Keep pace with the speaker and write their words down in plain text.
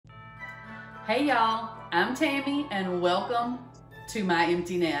Hey y'all, I'm Tammy and welcome to my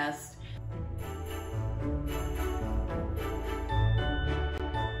empty nest.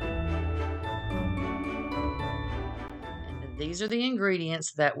 And these are the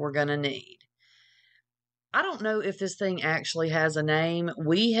ingredients that we're going to need. I don't know if this thing actually has a name.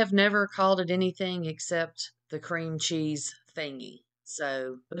 We have never called it anything except the cream cheese thingy.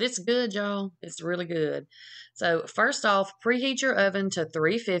 But it's good, y'all. It's really good. So first off, preheat your oven to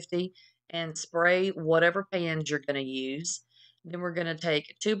 350 and spray whatever pans you're going to use. Then we're going to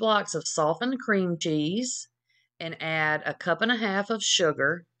take 2 blocks of softened cream cheese and add a cup and a half of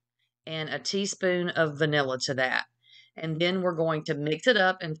sugar and a teaspoon of vanilla to that. And then we're going to mix it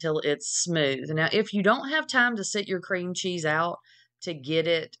up until it's smooth. Now, if you don't have time to sit your cream cheese out to get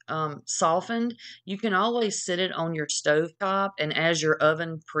it softened, you can always sit it on your stovetop, and as your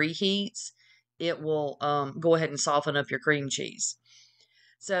oven preheats, it will go ahead and soften up your cream cheese.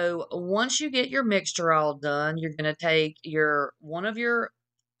 So once you get your mixture all done, you're going to take one of your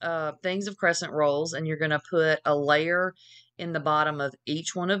things of crescent rolls, and you're going to put a layer in the bottom of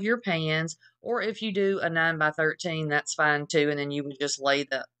each one of your pans. Or if you do a 9 by 13, that's fine too. And then you would just lay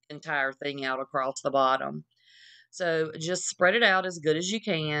the entire thing out across the bottom. So just spread it out as good as you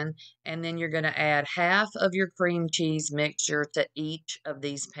can. And then you're going to add half of your cream cheese mixture to each of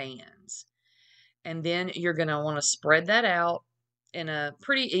these pans. And then you're going to want to spread that out in a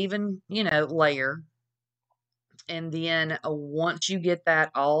pretty even, layer. And then once you get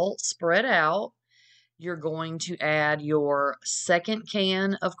that all spread out, you're going to add your second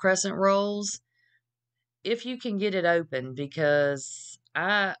can of crescent rolls. If you can get it open, because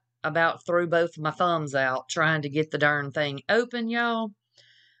I about threw both my thumbs out trying to get the darn thing open, y'all.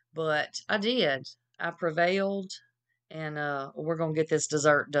 But I did. I prevailed, and we're going to get this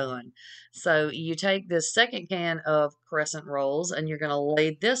dessert done. So you take this second can of crescent rolls, and you're going to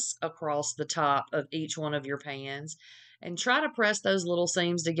lay this across the top of each one of your pans. And try to press those little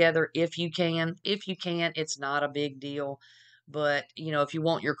seams together if you can. If you can't, it's not a big deal. But, if you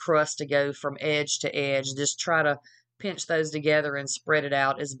want your crust to go from edge to edge, just try to pinch those together and spread it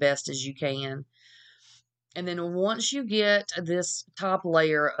out as best as you can. And then once you get this top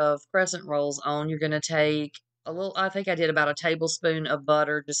layer of crescent rolls on, you're going to take I think I did about a tablespoon of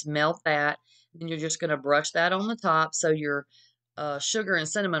butter, just melt that. And you're just going to brush that on the top so your sugar and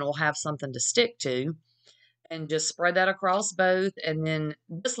cinnamon will have something to stick to. And just spread that across both. And then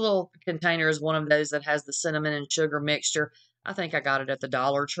this little container is one of those that has the cinnamon and sugar mixture. I think I got it at the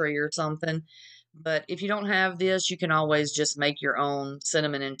Dollar Tree or something. But if you don't have this, you can always just make your own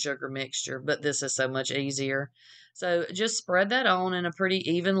cinnamon and sugar mixture. But this is so much easier. So just spread that on in a pretty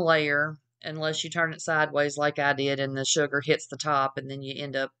even layer, unless you turn it sideways like I did and the sugar hits the top and then you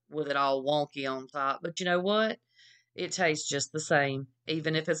end up with it all wonky on top. But you know what? It tastes just the same,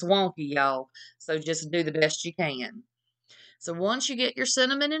 even if it's wonky, y'all. So just do the best you can. So once you get your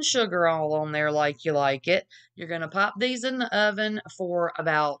cinnamon and sugar all on there like you like it, you're going to pop these in the oven for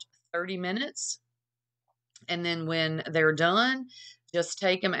about 30 minutes. And then when they're done, just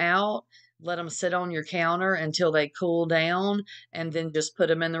take them out, let them sit on your counter until they cool down, and then just put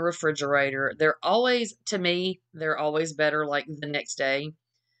them in the refrigerator. To me, they're always better like the next day.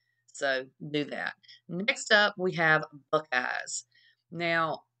 So do that. Next up, we have Buckeyes.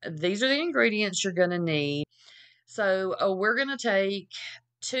 Now, these are the ingredients you're going to need. So we're going to take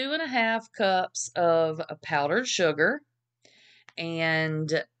 2.5 cups of powdered sugar,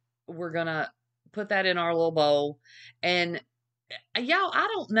 and we're going to put that in our little bowl. And y'all, I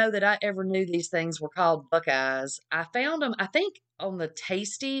don't know that I ever knew these things were called Buckeyes. I found them, I think, on the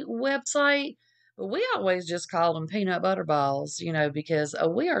Tasty website. But we always just called them peanut butter balls, because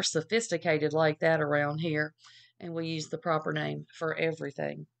we are sophisticated like that around here. And we use the proper name for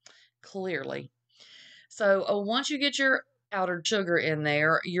everything, clearly. So once you get your powdered sugar in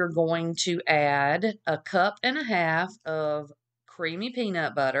there, you're going to add a cup and a half of creamy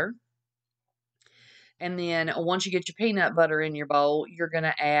peanut butter. And then once you get your peanut butter in your bowl, you're going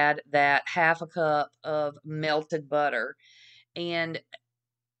to add that half a cup of melted butter. And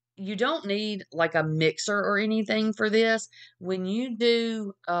you don't need like a mixer or anything for this. When you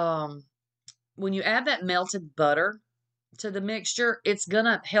add that melted butter to the mixture, it's going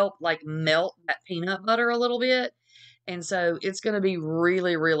to help like melt that peanut butter a little bit. And so it's going to be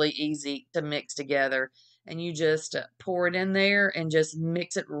really, really easy to mix together. And you just pour it in there and just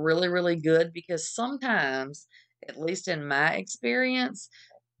mix it really, really good, because sometimes, at least in my experience,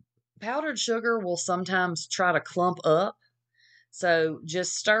 powdered sugar will sometimes try to clump up. So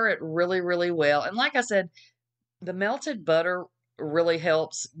just stir it really, really well. And like I said, the melted butter really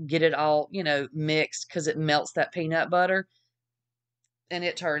helps get it all, mixed, because it melts that peanut butter. and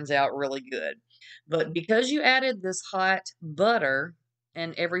it turns out really good. But because you added this hot butter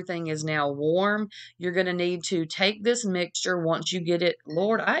and everything is now warm, you're going to need to take this mixture once you get it.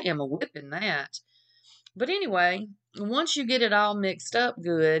 Lord, I am whipping that. But anyway, once you get it all mixed up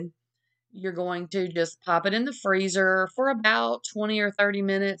good, you're going to just pop it in the freezer for about 20 or 30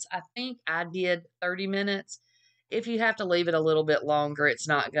 minutes. I think I did 30 minutes. If you have to leave it a little bit longer, it's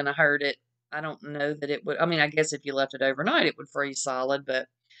not going to hurt it. I don't know that it would. I mean, I guess if you left it overnight, it would freeze solid. But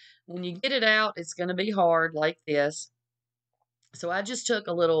when you get it out, it's going to be hard like this. So I just took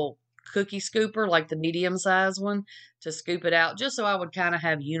a little cookie scooper, like the medium size one, to scoop it out, just so I would kind of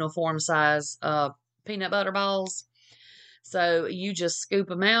have uniform size peanut butter balls. So you just scoop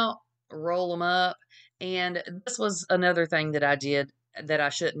them out, roll them up. And this was another thing that I did that I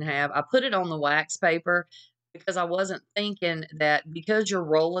shouldn't have. I put it on the wax paper because I wasn't thinking that because you're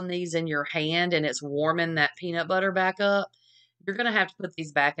rolling these in your hand and it's warming that peanut butter back up, you're going to have to put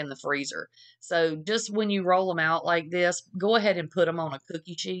these back in the freezer. So just when you roll them out like this, go ahead and put them on a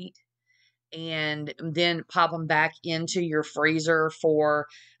cookie sheet and then pop them back into your freezer for,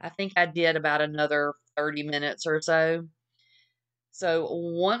 I think I did about another 30 minutes or so. So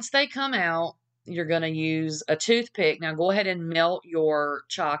once they come out, you're going to use a toothpick. Now go ahead and melt your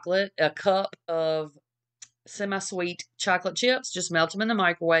chocolate, a cup of semi-sweet chocolate chips. Just melt them in the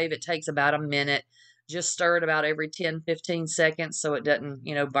microwave. It takes about a minute. Just stir it about every 10, 15 seconds so it doesn't,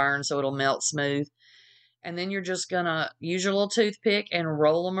 burn, so it'll melt smooth. And then you're just going to use your little toothpick and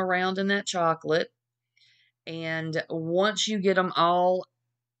roll them around in that chocolate. And once you get them all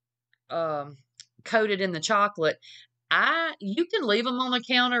coated in the chocolate, you can leave them on the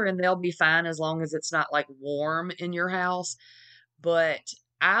counter and they'll be fine as long as it's not like warm in your house. But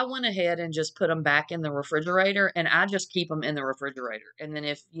I went ahead and just put them back in the refrigerator, and I just keep them in the refrigerator. And then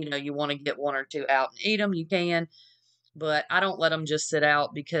if, you want to get one or two out and eat them, you can. But I don't let them just sit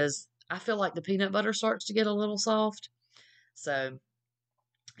out because I feel like the peanut butter starts to get a little soft. So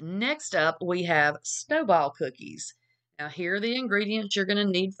next up, we have snowball cookies. Now, here are the ingredients you're going to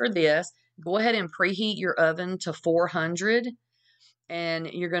need for this. Go ahead and preheat your oven to 400, and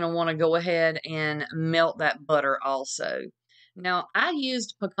you're going to want to go ahead and melt that butter also. Now, I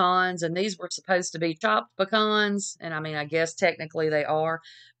used pecans, and these were supposed to be chopped pecans, and I mean, I guess technically they are,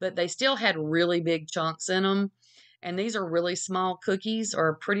 but they still had really big chunks in them, and these are really small cookies,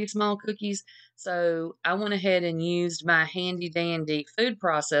 or pretty small cookies, so I went ahead and used my handy-dandy food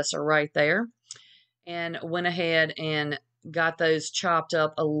processor right there, and went ahead and got those chopped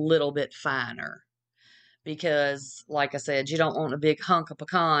up a little bit finer. Because, like I said, you don't want a big hunk of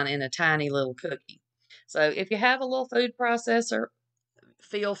pecan in a tiny little cookie. So if you have a little food processor,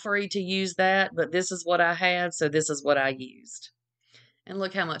 feel free to use that. But this is what I had, so this is what I used. And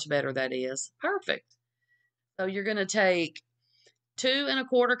look how much better that is. Perfect. So you're going to take 2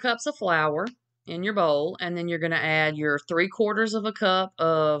 1/4 cups of flour in your bowl, and then you're going to add your 3/4 of a cup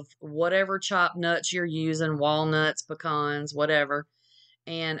of whatever chopped nuts you're using, walnuts, pecans, whatever,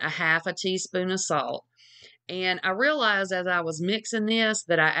 and a 1/2 teaspoon of salt. And I realized as I was mixing this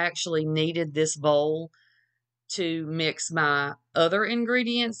that I actually needed this bowl to mix my other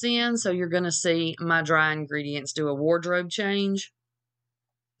ingredients in. So you're going to see my dry ingredients do a wardrobe change.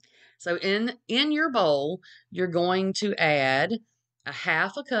 So in your bowl, you're going to add a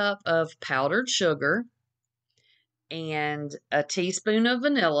 1/2 cup of powdered sugar and a teaspoon of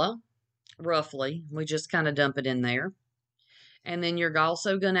vanilla, roughly. We just kind of dump it in there. And then you're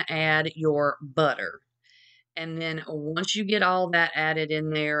also going to add your butter. And then once you get all that added in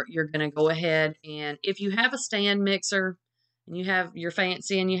there, you're going to go ahead and if you have a stand mixer and you're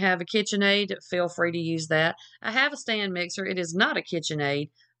fancy and you have a KitchenAid, feel free to use that. I have a stand mixer. It is not a KitchenAid,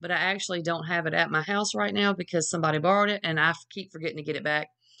 but I actually don't have it at my house right now because somebody borrowed it and I keep forgetting to get it back.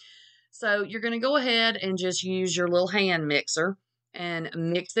 So you're going to go ahead and just use your little hand mixer and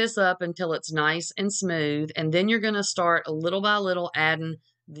mix this up until it's nice and smooth. And then you're going to start little by little adding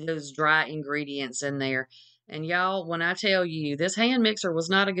those dry ingredients in there. And y'all, when I tell you, this hand mixer was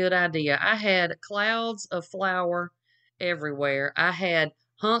not a good idea. I had clouds of flour everywhere. I had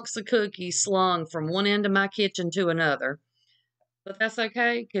hunks of cookies slung from one end of my kitchen to another. But that's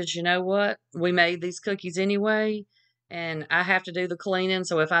okay, because you know what? We made these cookies anyway, and I have to do the cleaning.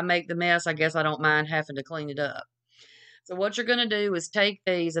 So if I make the mess, I guess I don't mind having to clean it up. So what you're going to do is take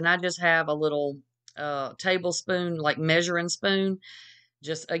these, and I just have a little tablespoon, like measuring spoon,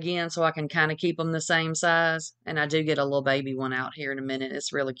 just again, so I can kind of keep them the same size. And I do get a little baby one out here in a minute.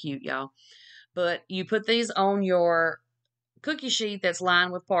 It's really cute, y'all. But you put these on your cookie sheet that's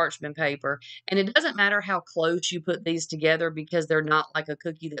lined with parchment paper. And it doesn't matter how close you put these together because they're not like a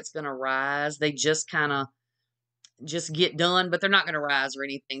cookie that's going to rise. They just kind of, just get done, but they're not going to rise or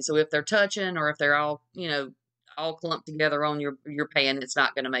anything. So if they're touching or if they're all, all clumped together on your pan, it's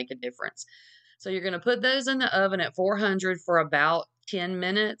not going to make a difference. So you're going to put those in the oven at 400 for about 10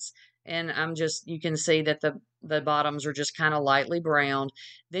 minutes. And you can see that the bottoms are just kind of lightly browned.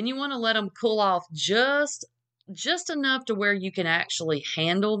 Then you want to let them cool off just enough to where you can actually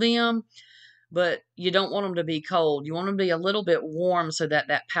handle them, but you don't want them to be cold. You want them to be a little bit warm so that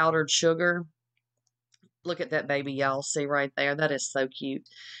that powdered sugar, look at that baby, y'all see right there. That is so cute.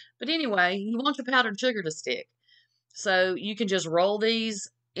 But anyway, you want your powdered sugar to stick. So you can just roll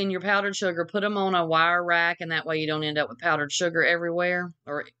these in your powdered sugar, put them on a wire rack, and that way you don't end up with powdered sugar everywhere,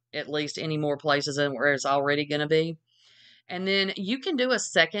 or at least any more places than where it's already going to be. And then you can do a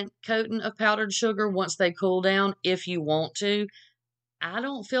second coating of powdered sugar once they cool down if you want to. I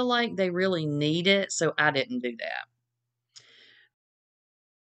don't feel like they really need it, so I didn't do that.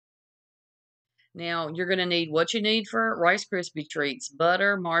 Now, you're going to need what you need for Rice Krispie treats: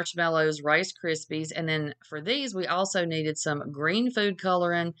 butter, marshmallows, Rice Krispies, and then for these, we also needed some green food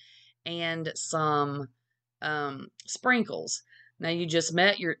coloring and some sprinkles. Now, you just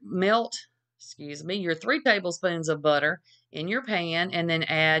melt your 3 tablespoons of butter in your pan, and then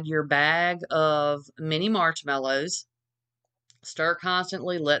add your bag of mini marshmallows. Stir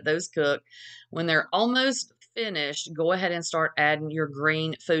constantly, let those cook. When they're almost finished, go ahead and start adding your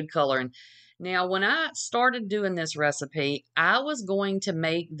green food coloring. Now, when I started doing this recipe, I was going to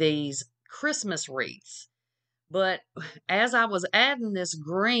make these Christmas wreaths. But as I was adding this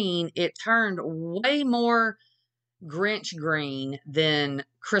green, it turned way more Grinch green than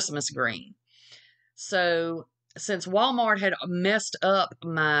Christmas green. So, since Walmart had messed up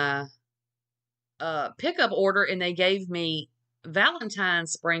my pickup order and they gave me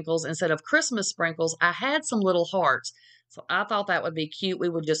Valentine's sprinkles instead of Christmas sprinkles, I had some little hearts. So I thought that would be cute. We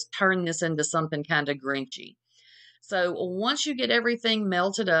would just turn this into something kind of Grinchy. So once you get everything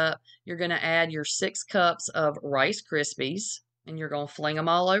melted up, you're going to add your 6 cups of Rice Krispies, and you're going to fling them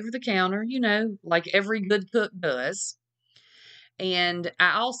all over the counter, like every good cook does. And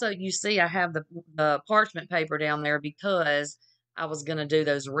I also, you see, I have the parchment paper down there because I was going to do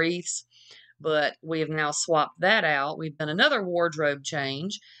those wreaths, but we have now swapped that out. We've done another wardrobe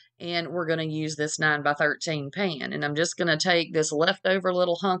change, and we're going to use this 9x13 pan. And I'm just going to take this leftover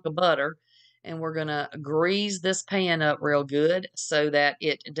little hunk of butter, and we're going to grease this pan up real good so that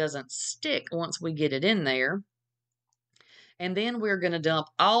it doesn't stick once we get it in there. And then we're going to dump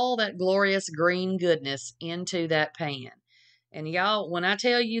all that glorious green goodness into that pan. And y'all, when I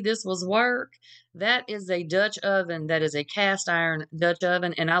tell you this was work, that is a Dutch oven. That is a cast iron Dutch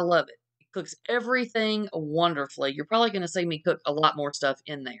oven, and I love it. It cooks everything wonderfully. You're probably going to see me cook a lot more stuff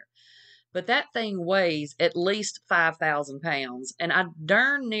in there. But that thing weighs at least 5,000 pounds, and I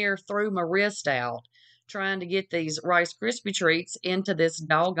darn near threw my wrist out trying to get these Rice Krispie treats into this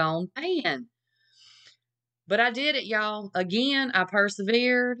doggone pan. But I did it, y'all. Again, I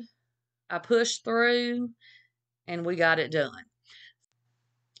persevered. I pushed through, and we got it done.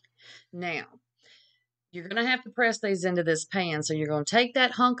 Now, you're going to have to press these into this pan. So you're going to take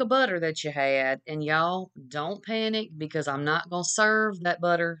that hunk of butter that you had, and y'all, don't panic because I'm not going to serve that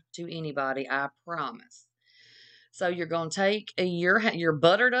butter to anybody, I promise. So you're going to take your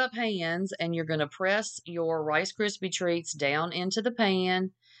buttered up hands, and you're going to press your Rice Krispie treats down into the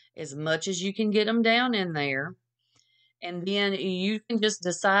pan as much as you can get them down in there. And then you can just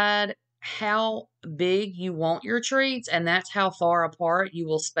decide how big you want your treats, and that's how far apart you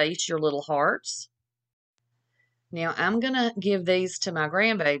will space your little hearts. Now, I'm going to give these to my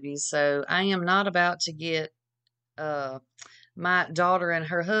grandbabies, so I am not about to get my daughter and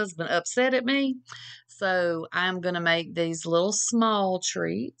her husband upset at me. So I'm going to make these little small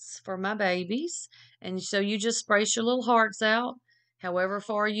treats for my babies. And so you just space your little hearts out however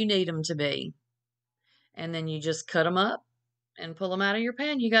far you need them to be. And then you just cut them up and pull them out of your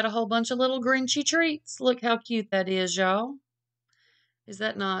pan. You got a whole bunch of little Grinchy treats. Look how cute that is, y'all. Is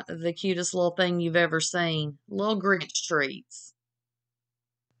that not the cutest little thing you've ever seen? Little Grinch treats.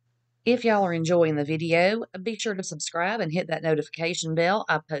 If y'all are enjoying the video, be sure to subscribe and hit that notification bell.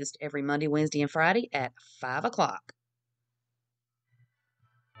 I post every Monday, Wednesday, and Friday at 5 o'clock.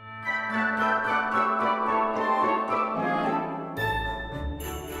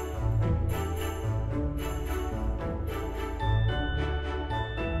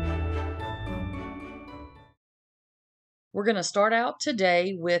 We're going to start out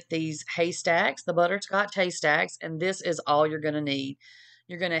today with these haystacks, the butterscotch haystacks, and this is all you're going to need.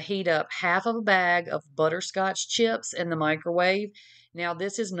 You're going to heat up half of a bag of butterscotch chips in the microwave. Now,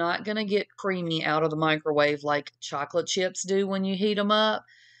 this is not going to get creamy out of the microwave like chocolate chips do when you heat them up.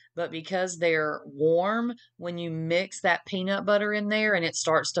 But because they're warm, when you mix that peanut butter in there and it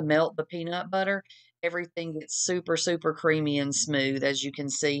starts to melt the peanut butter, everything gets super, super creamy and smooth, as you can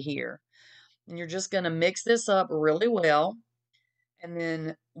see here. And you're just going to mix this up really well. And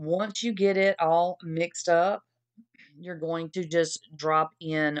then once you get it all mixed up, you're going to just drop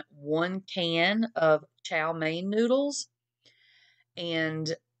in 1 can of chow mein noodles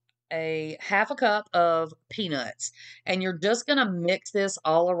and a half a cup of peanuts. And you're just going to mix this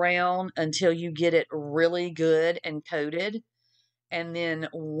all around until you get it really good and coated. And then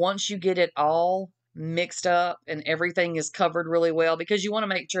once you get it all mixed up and everything is covered really well, because you want to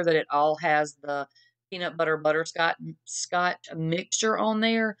make sure that it all has the peanut butter butterscotch mixture on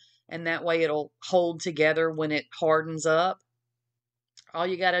there, and that way it'll hold together when it hardens up. All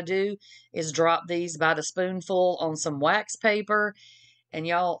you got to do is drop these by the spoonful on some wax paper, and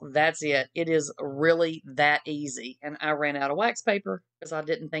y'all, that's it. It is really that easy. And I ran out of wax paper because I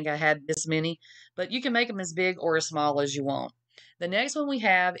didn't think I had this many, but you can make them as big or as small as you want. The next one we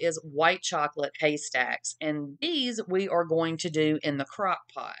have is white chocolate haystacks, and these we are going to do in the crock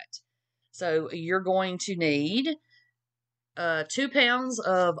pot. So you're going to need 2 pounds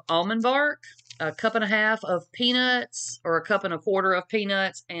of almond bark, a cup and a half of peanuts, or a cup and a quarter of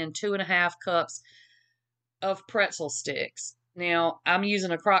peanuts, and 2.5 cups of pretzel sticks. Now, I'm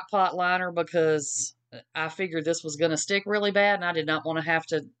using a crock pot liner because I figured this was going to stick really bad, and I did not want to have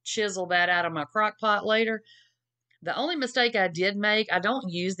to chisel that out of my crock pot later. The only mistake I did make, I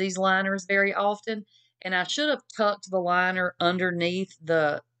don't use these liners very often, and I should have tucked the liner underneath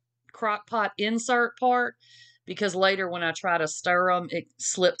the crock pot insert part, because later when I try to stir them, it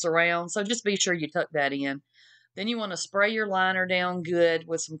slips around. So just be sure you tuck that in. Then you want to spray your liner down good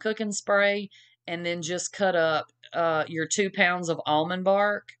with some cooking spray, and then just cut up your 2 pounds of almond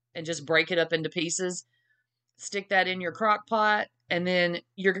bark and just break it up into pieces. Stick that in your crock pot, and then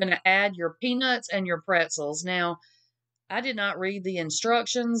you're going to add your peanuts and your pretzels. Now, I did not read the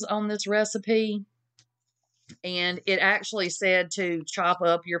instructions on this recipe, and it actually said to chop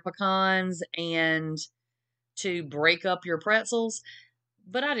up your pecans and to break up your pretzels,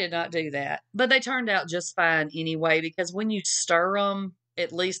 but I did not do that. But they turned out just fine anyway, because when you stir them,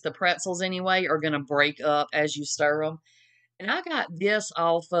 at least the pretzels anyway, are going to break up as you stir them. And I got this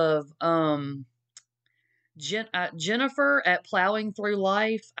off of Jennifer at Plowing Through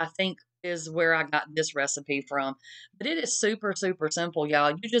Life, I think is where I got this recipe from. But it is super, super simple,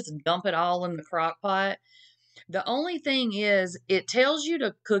 y'all. You just dump it all in the crock pot. The only thing is, it tells you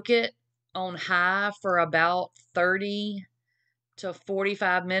to cook it on high for about 30 to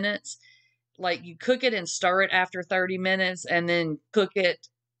 45 minutes. Like, you cook it and stir it after 30 minutes and then cook it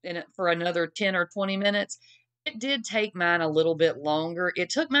in it for another 10 or 20 minutes. It did take mine a little bit longer. It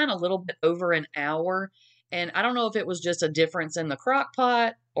took mine a little bit over an hour. And I don't know if it was just a difference in the crock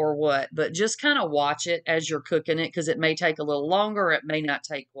pot or what, but just kind of watch it as you're cooking it, because it may take a little longer, or it may not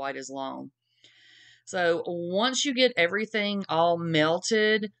take quite as long. So once you get everything all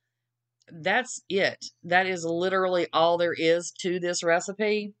melted, that's it. That is literally all there is to this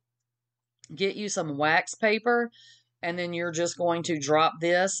recipe. Get you some wax paper, and then you're just going to drop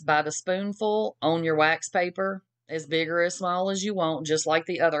this by the spoonful on your wax paper, as big or as small as you want, just like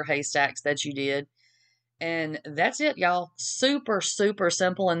the other haystacks that you did. And that's it, y'all. Super, super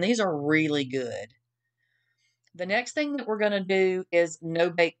simple, and these are really good. The next thing that we're going to do is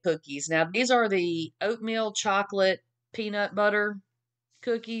no-bake cookies. Now, these are the oatmeal chocolate peanut butter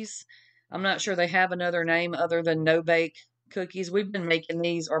cookies. I'm not sure they have another name other than no-bake cookies. We've been making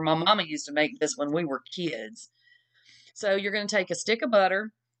these, or my mama used to make this when we were kids. So you're going to take a stick of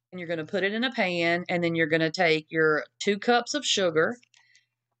butter, and you're going to put it in a pan, and then you're going to take your 2 cups of sugar,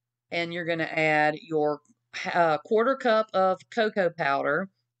 and you're going to add your quarter cup of cocoa powder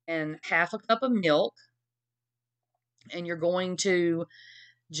and half a cup of milk, and you're going to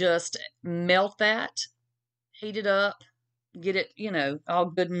just melt that, heat it up, get it, all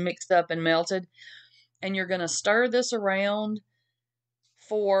good and mixed up and melted. And you're going to stir this around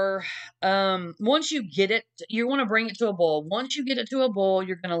for, once you get it, you want to bring it to a boil. Once you get it to a boil,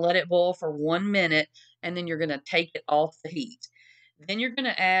 you're going to let it boil for 1 minute, and then you're going to take it off the heat. Then you're going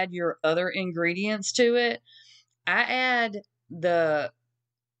to add your other ingredients to it. I add the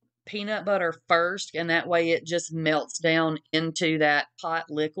peanut butter first, and that way it just melts down into that hot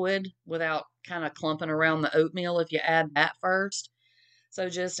liquid without kind of clumping around the oatmeal if you add that first. So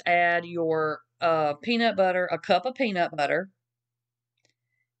just add your peanut butter, a cup of peanut butter,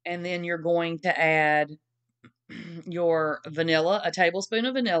 and then you're going to add your vanilla, a tablespoon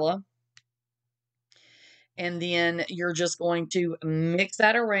of vanilla, and then you're just going to mix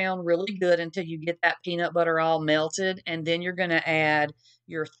that around really good until you get that peanut butter all melted, and then you're going to add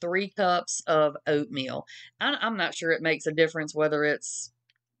your 3 cups of oatmeal. I'm not sure it makes a difference whether it's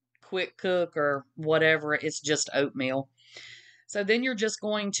quick cook or whatever, it's just oatmeal. So then you're just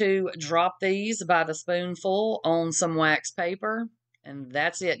going to drop these by the spoonful on some wax paper. And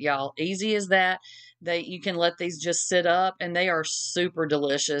that's it, y'all. Easy as that. You can let these just sit up, and they are super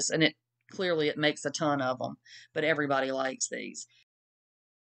delicious. And it makes a ton of them, but everybody likes these.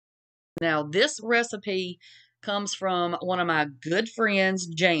 Now, this recipe comes from one of my good friends,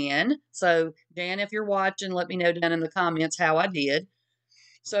 Jan. So, Jan, if you're watching, let me know down in the comments how I did.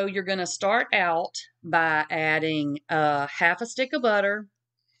 So you're going to start out by adding half a stick of butter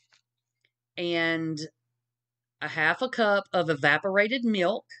and a half a cup of evaporated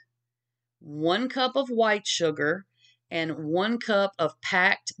milk, 1 cup of white sugar, and 1 cup of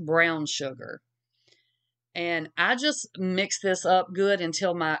packed brown sugar. And I just mix this up good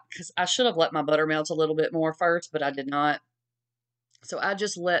until because I should have let my butter melt a little bit more first, but I did not. So I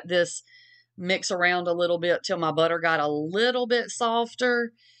just let this mix around a little bit till my butter got a little bit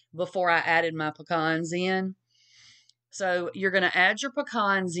softer before I added my pecans in. So you're going to add your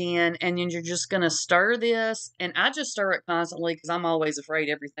pecans in, and then you're just going to stir this. And I just stir it constantly because I'm always afraid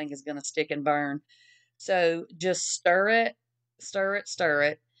everything is going to stick and burn. So just stir it, stir it, stir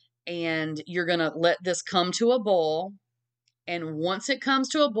it. And you're going to let this come to a boil. And once it comes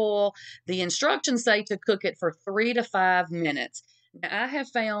to a boil, the instructions say to cook it for 3 to 5 minutes. Now, I have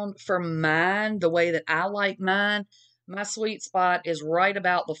found for mine, the way that I like mine, my sweet spot is right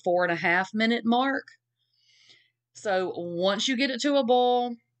about the 4.5-minute mark. So once you get it to a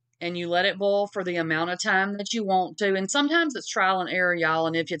boil and you let it boil for the amount of time that you want to, and sometimes it's trial and error, y'all,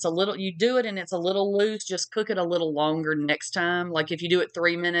 and if it's you do it and it's a little loose, just cook it a little longer next time. Like if you do it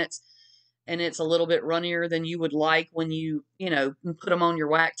 3 minutes and it's a little bit runnier than you would like when you put them on your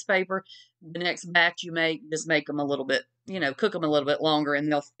wax paper, the next batch you make, just make them a little bit, cook them a little bit longer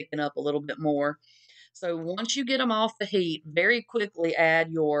and they'll thicken up a little bit more. So once you get them off the heat, very quickly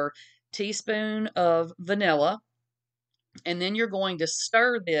add your teaspoon of vanilla. And then you're going to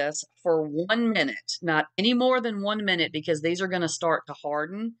stir this for 1 minute, not any more than 1 minute, because these are going to start to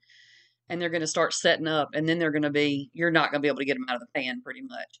harden and they're going to start setting up. And then you're not going to be able to get them out of the pan pretty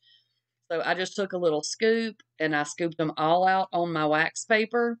much. So I just took a little scoop and I scooped them all out on my wax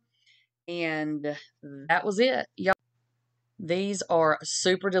paper. And that was it. Y'all, these are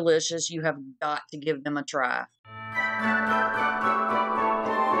super delicious. You have got to give them a try.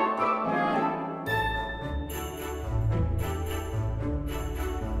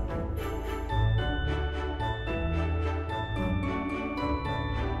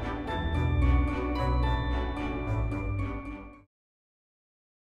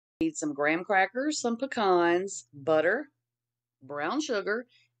 Need some graham crackers, some pecans, butter, brown sugar,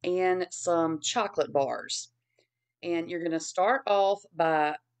 and some chocolate bars. And you're going to start off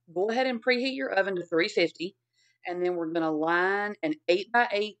by go ahead and preheat your oven to 350. And then we're going to line an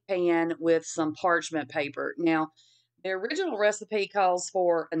 8x8 pan with some parchment paper. Now, the original recipe calls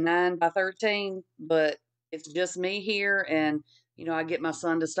for a 9x13, but it's just me here. And, I get my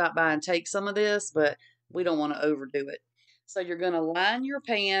son to stop by and take some of this, but we don't want to overdo it. So you're going to line your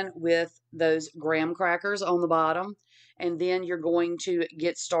pan with those graham crackers on the bottom, and then you're going to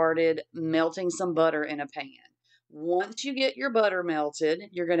get started melting some butter in a pan. Once you get your butter melted,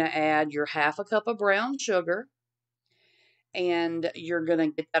 you're going to add your half a cup of brown sugar, and you're going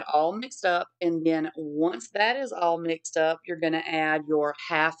to get that all mixed up. And then once that is all mixed up, you're going to add your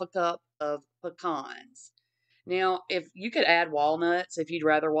half a cup of pecans. Now, if you could add walnuts, if you'd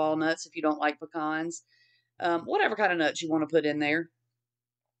rather walnuts, if you don't like pecans, whatever kind of nuts you want to put in there.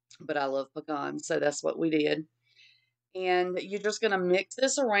 But I love pecans, so that's what we did. And you're just going to mix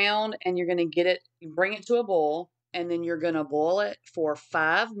this around, and you're going to bring it to a boil, and then you're going to boil it for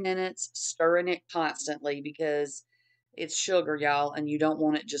 5 minutes, stirring it constantly because it's sugar, y'all, and you don't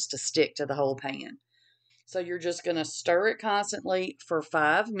want it just to stick to the whole pan. So you're just going to stir it constantly for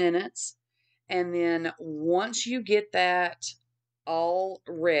 5 minutes. And then once you get that all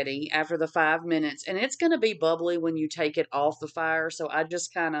ready after the 5 minutes, and it's going to be bubbly when you take it off the fire. So I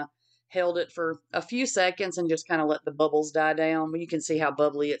just kind of held it for a few seconds and just kind of let the bubbles die down. You can see how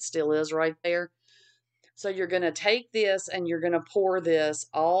bubbly it still is right there. So you're going to take this and you're going to pour this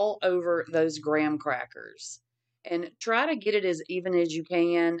all over those graham crackers. And try to get it as even as you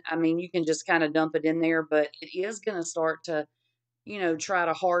can. I mean, you can just kind of dump it in there, but it is going to start to, try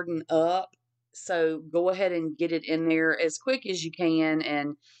to harden up. So go ahead and get it in there as quick as you can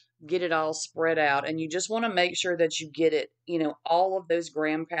and get it all spread out. And you just want to make sure that you get it, all of those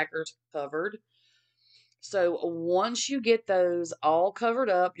graham crackers covered. So once you get those all covered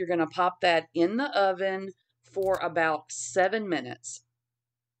up, you're going to pop that in the oven for about 7 minutes.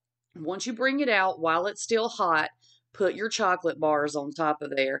 Once you bring it out, while it's still hot, put your chocolate bars on top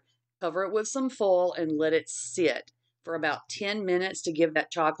of there, cover it with some foil, and let it sit for about 10 minutes to give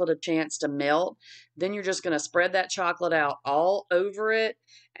that chocolate a chance to melt. Then you're just going to spread that chocolate out all over it.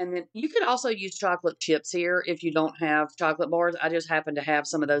 And then you could also use chocolate chips here if you don't have chocolate bars. I just happen to have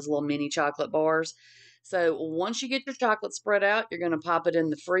some of those little mini chocolate bars. So once you get your chocolate spread out, you're going to pop it in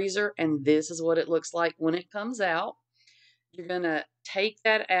the freezer, and this is what it looks like when it comes out. You're going to take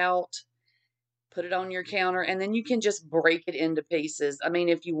that out, put it on your counter, and then you can just break it into pieces. I mean,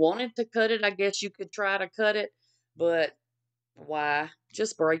 if you wanted to cut it, I guess you could try to cut it, but why?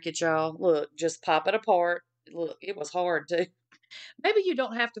 Just break it, y'all. Look, just pop it apart. Look, it was hard to. Maybe you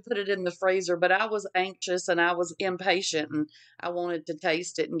don't have to put it in the freezer, but I was anxious and I was impatient and I wanted to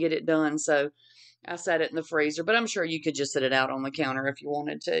taste it and get it done. So I set it in the freezer, but I'm sure you could just set it out on the counter if you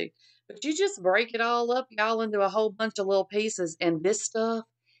wanted to. But you just break it all up, y'all, into a whole bunch of little pieces. And this stuff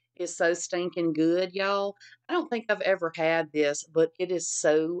is so stinking good, y'all. I don't think I've ever had this, but it is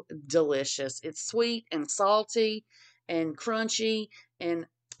so delicious. It's sweet and salty and crunchy. And,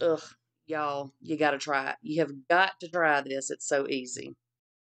 ugh, y'all, you got to try it. You have got to try this. It's so easy.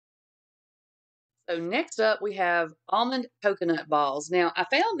 So next up, we have almond coconut balls. Now, I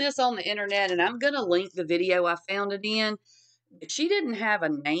found this on the internet, and I'm going to link the video I found it in. She didn't have a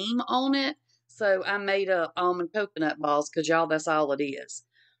name on it, so I made up almond coconut balls because, y'all, that's all it is.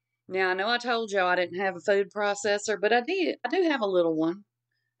 Now, I know I told y'all I didn't have a food processor, but I did. I do have a little one,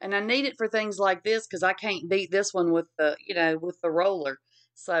 and I need it for things like this because I can't beat this one with the roller.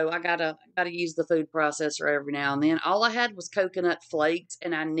 So I gotta use the food processor every now and then. All I had was coconut flakes,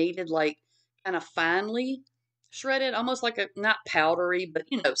 and I needed like kind of finely shredded, almost like a not powdery, but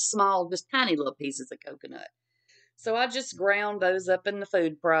small, just tiny little pieces of coconut. So I just ground those up in the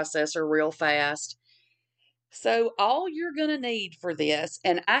food processor real fast. So all you're going to need for this,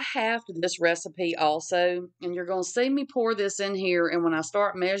 and I have this recipe also, and you're going to see me pour this in here, and when I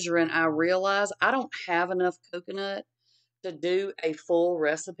start measuring, I realize I don't have enough coconut to do a full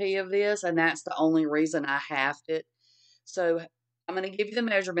recipe of this, and that's the only reason I halved it. So I'm going to give you the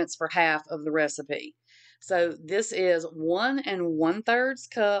measurements for half of the recipe. So this is 1 1/3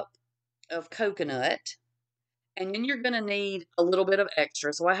 cup of coconut. And then you're going to need a little bit of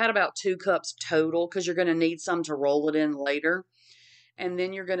extra. So I had about 2 cups total because you're going to need some to roll it in later. And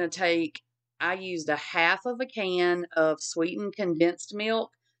then you're going to I used a half of a can of sweetened condensed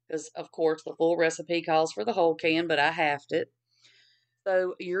milk because, of course, the full recipe calls for the whole can, but I halved it.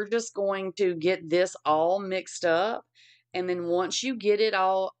 So you're just going to get this all mixed up. And then once you get it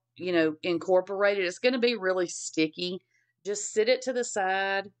all, incorporated, it's going to be really sticky. Just sit it to the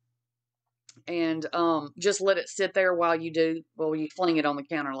side and just let it sit there while you fling it on the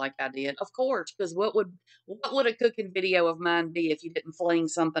counter like I did. Of course, because what would a cooking video of mine be if you didn't fling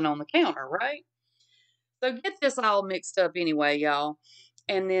something on the counter, right? So get this all mixed up anyway, y'all.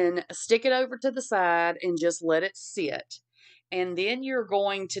 And then stick it over to the side and just let it sit. And then you're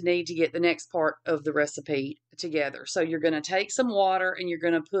going to need to get the next part of the recipe together. So you're going to take some water and you're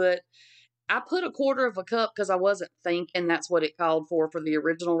going to I put 1/4 of a cup because I wasn't thinking that's what it called for the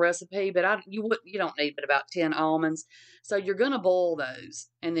original recipe, but you don't need but about 10 almonds. So you're going to boil those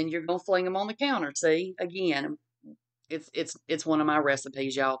and then you're going to fling them on the counter. See, again, it's one of my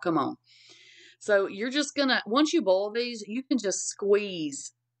recipes, y'all. Come on. So you're just going to once you boil these, you can just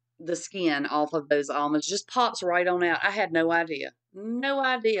squeeze the skin off of those almonds. Just pops right on out. I had no idea. No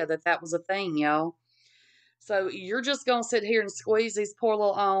idea that that was a thing, y'all. So you're just going to sit here and squeeze these poor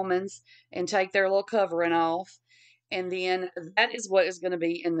little almonds and take their little covering off. And then that is what is going to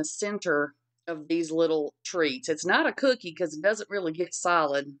be in the center of these little treats. It's not a cookie because it doesn't really get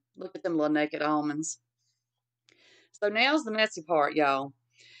solid. Look at them little naked almonds. So now's the messy part, y'all.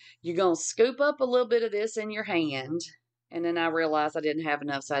 You're going to scoop up a little bit of this in your hand. And then I realized I didn't have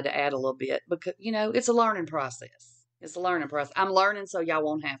enough, so I had to add a little bit because, it's a learning process. It's a learning process. I'm learning so y'all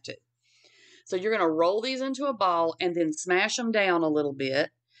won't have to. So you're going to roll these into a ball and then smash them down a little bit.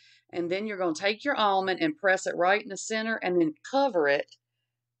 And then you're going to take your almond and press it right in the center and then cover it.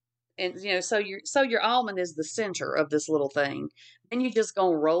 And, so your almond is the center of this little thing. Then you're just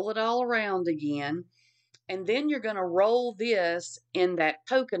going to roll it all around again. And then you're going to roll this in that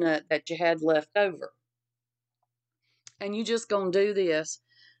coconut that you had left over. And you just going to do this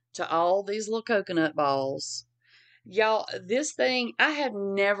to all these little coconut balls. Y'all, this thing, I had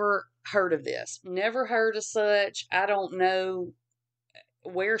never heard of this. Never heard of such. I don't know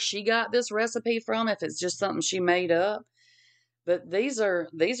where she got this recipe from, if it's just something she made up. But these are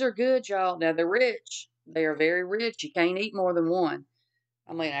good, y'all. Now they're rich. They are very rich. You can't eat more than one.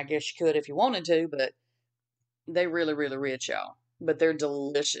 I mean, I guess you could if you wanted to, but they really, really rich, y'all. but they're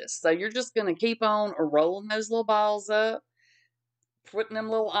delicious. So you're just going to keep on rolling those little balls up, putting them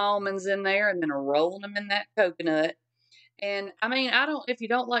little almonds in there, and then rolling them in that coconut. And I mean, if you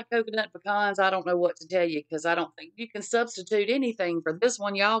don't like coconut pecans, I don't know what to tell you, because I don't think you can substitute anything for this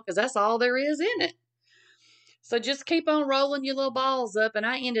one, y'all, because that's all there is in it. So just keep on rolling your little balls up. And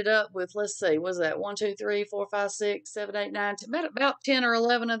I ended up with, let's see, was that 1, 2, 3, 4, 5, 6, 7, 8, 9, 10, about 10 or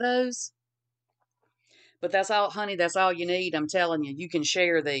 11 of those. But that's all, honey, that's all you need. I'm telling you, you can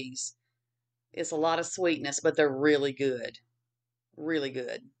share these. It's a lot of sweetness, but they're really good. Really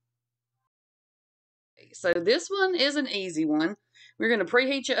good. So this one is an easy one. We're going to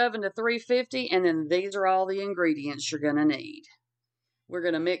preheat your oven to 350, and then these are all the ingredients you're going to need. We're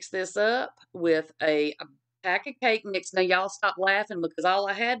going to mix this up with a pack of cake mix. Now, y'all stop laughing, because all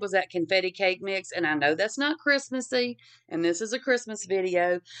I had was that confetti cake mix, and I know that's not Christmassy, and this is a Christmas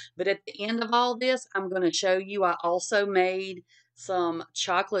video, but at the end of all this, I'm going to show you I also made some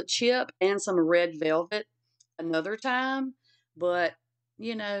chocolate chip and some red velvet another time, but,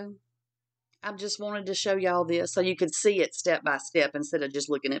 you know, I just wanted to show y'all this so you could see it step by step instead of just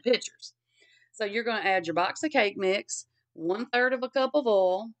looking at pictures. So you're going to add your box of cake mix, 1/3 of a cup of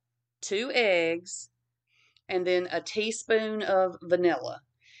oil, 2 eggs, and then a teaspoon of vanilla.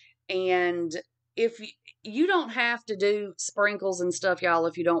 And if you don't have to do sprinkles and stuff, y'all,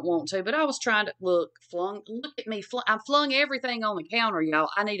 if you don't want to, but I was trying to look at me. I flung everything on the counter, y'all.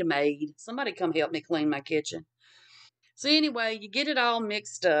 I need a maid. Somebody come help me clean my kitchen. So anyway, you get it all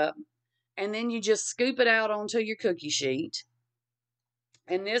mixed up, and then you just scoop it out onto your cookie sheet.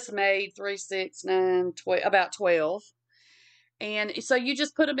 And this made 3, 6, 9, 12, about 12. And so you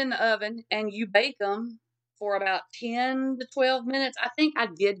just put them in the oven and you bake them for about 10 to 12 minutes. I think I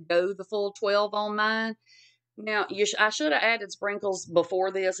did go the full 12 on mine. Now, I should have added sprinkles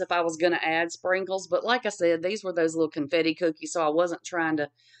before this if I was going to add sprinkles. But like I said, these were those little confetti cookies, so I wasn't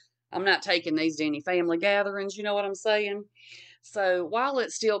I'm not taking these to any family gatherings, you know what I'm saying? So while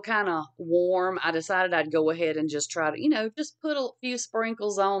it's still kind of warm, I decided I'd go ahead and just try to, just put a few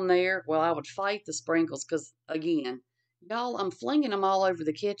sprinkles on there. Well, I would fight the sprinkles because, again, y'all, I'm flinging them all over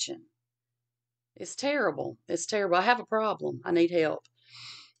the kitchen. It's terrible. It's terrible. I have a problem. I need help.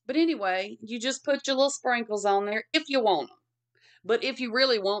 But anyway, you just put your little sprinkles on there if you want them. But if you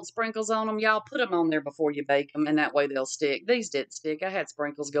really want sprinkles on them, y'all, put them on there before you bake them, and that way they'll stick. These didn't stick. I had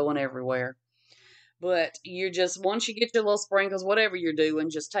sprinkles going everywhere. But once you get your little sprinkles, whatever you're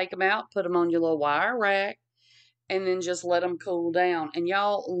doing, just take them out, put them on your little wire rack, and then just let them cool down. And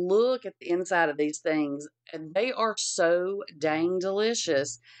y'all, look at the inside of these things. And they are so dang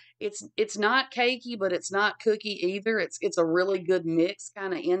delicious. It's not cakey, but it's not cookie either. It's a really good mix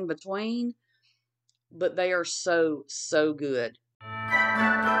kind of in between. But they are so, so good.